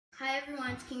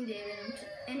everyone, it's King David,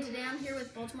 and today I'm here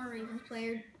with Baltimore Ravens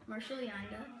player Marshal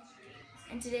Yanda,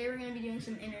 and today we're going to be doing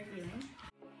some interviewing.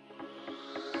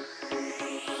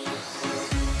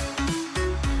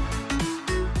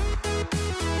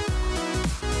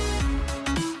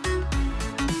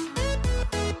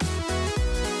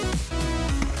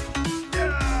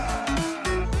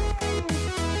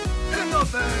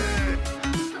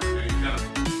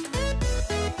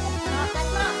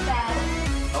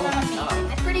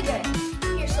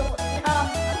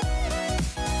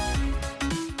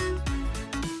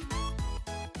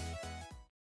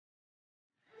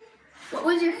 What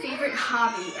was your favorite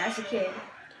hobby as a kid?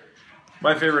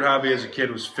 My favorite hobby as a kid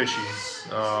was fishing.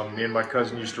 Me and my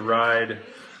cousin used to ride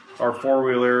our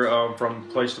four-wheeler from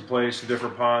place to place,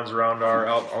 different ponds around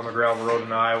out on the gravel road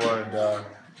in Iowa, and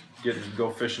get to go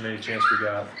fishing any chance we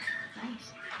got.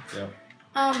 Nice.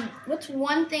 Yeah. What's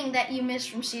one thing that you miss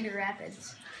from Cedar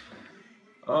Rapids?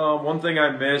 One thing I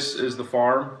miss is the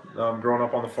farm. Growing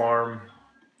up on the farm,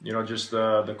 you know, just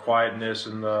the quietness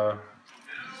and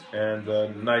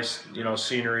the nice, you know,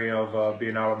 scenery of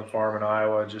being out on the farm in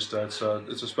Iowa. Just it's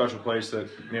a special place that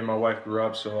me and my wife grew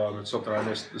up, so it's something I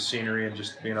miss, the scenery and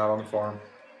just being out on the farm.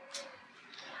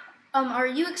 Are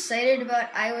you excited about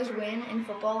Iowa's win in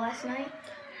football last night?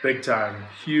 Big time,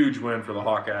 huge win for the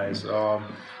Hawkeyes.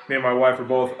 Me and my wife are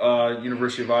both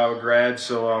University of Iowa grads,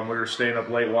 so we were staying up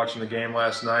late watching the game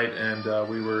last night, and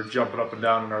we were jumping up and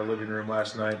down in our living room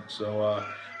last night. So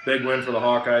big win for the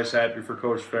Hawkeyes. Happy for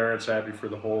Coach Ferentz. Happy for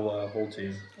the whole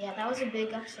team. Yeah, that was a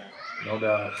big upset. No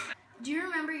doubt. Do you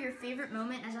remember your favorite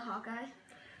moment as a Hawkeye?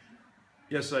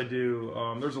 Yes, I do.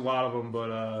 There's a lot of them,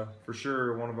 but for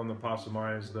sure one of them that pops to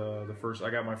mind is the first.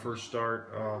 I got my first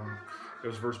start. It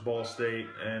was versus Ball State,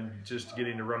 and just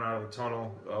getting to run out of the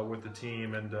tunnel with the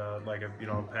team and like a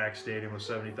packed stadium with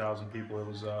 70,000 people. It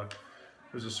was a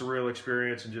surreal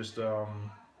experience, and just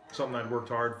something I'd worked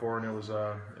hard for. And it was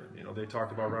they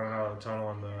talked about running out of the tunnel,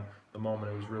 and the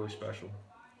moment, it was really special.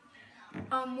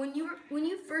 When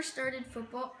you first started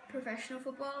professional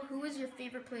football, who was your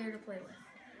favorite player to play with?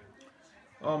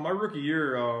 My rookie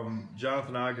year,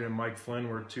 Jonathan Ogden and Mike Flynn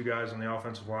were two guys on the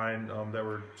offensive line that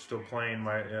were still playing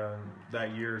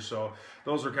that year. So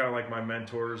those are kind of like my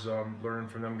mentors. Learning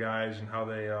from them guys and how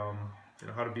they,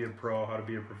 how to be a pro, how to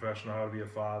be a professional, how to be a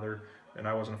father. And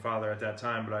I wasn't a father at that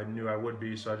time, but I knew I would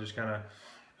be. So I just kind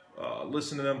of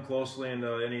listened to them closely, and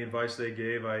any advice they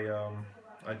gave,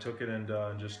 I took it and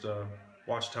just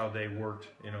watched how they worked,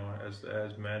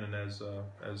 as men and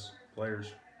as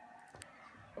players.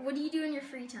 What do you do in your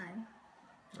free time?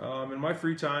 In my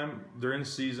free time during the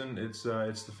season, it's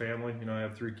the family. I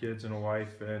have 3 kids and a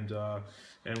wife, and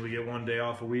we get one day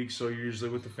off a week, so you're usually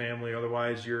with the family.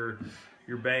 Otherwise, you're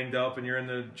banged up and you're in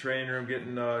the training room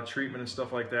getting treatment and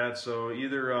stuff like that. So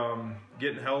either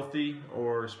getting healthy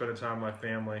or spending time with my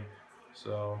family.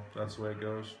 So that's the way it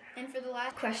goes. And for the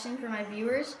last question for my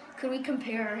viewers, could we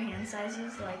compare our hand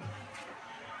sizes?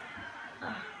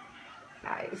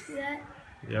 Nice. See that?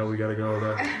 Yeah, we gotta go.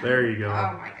 There you go.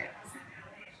 Oh my goodness.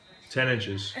 10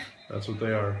 inches. That's what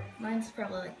they are. Mine's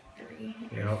probably like 3.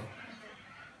 Yep.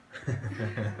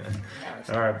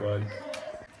 All right, bud.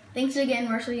 Thanks again,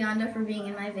 Marshal Yanda, for being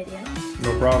in my video.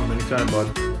 No problem. Anytime,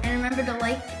 bud. And remember to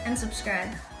like and subscribe.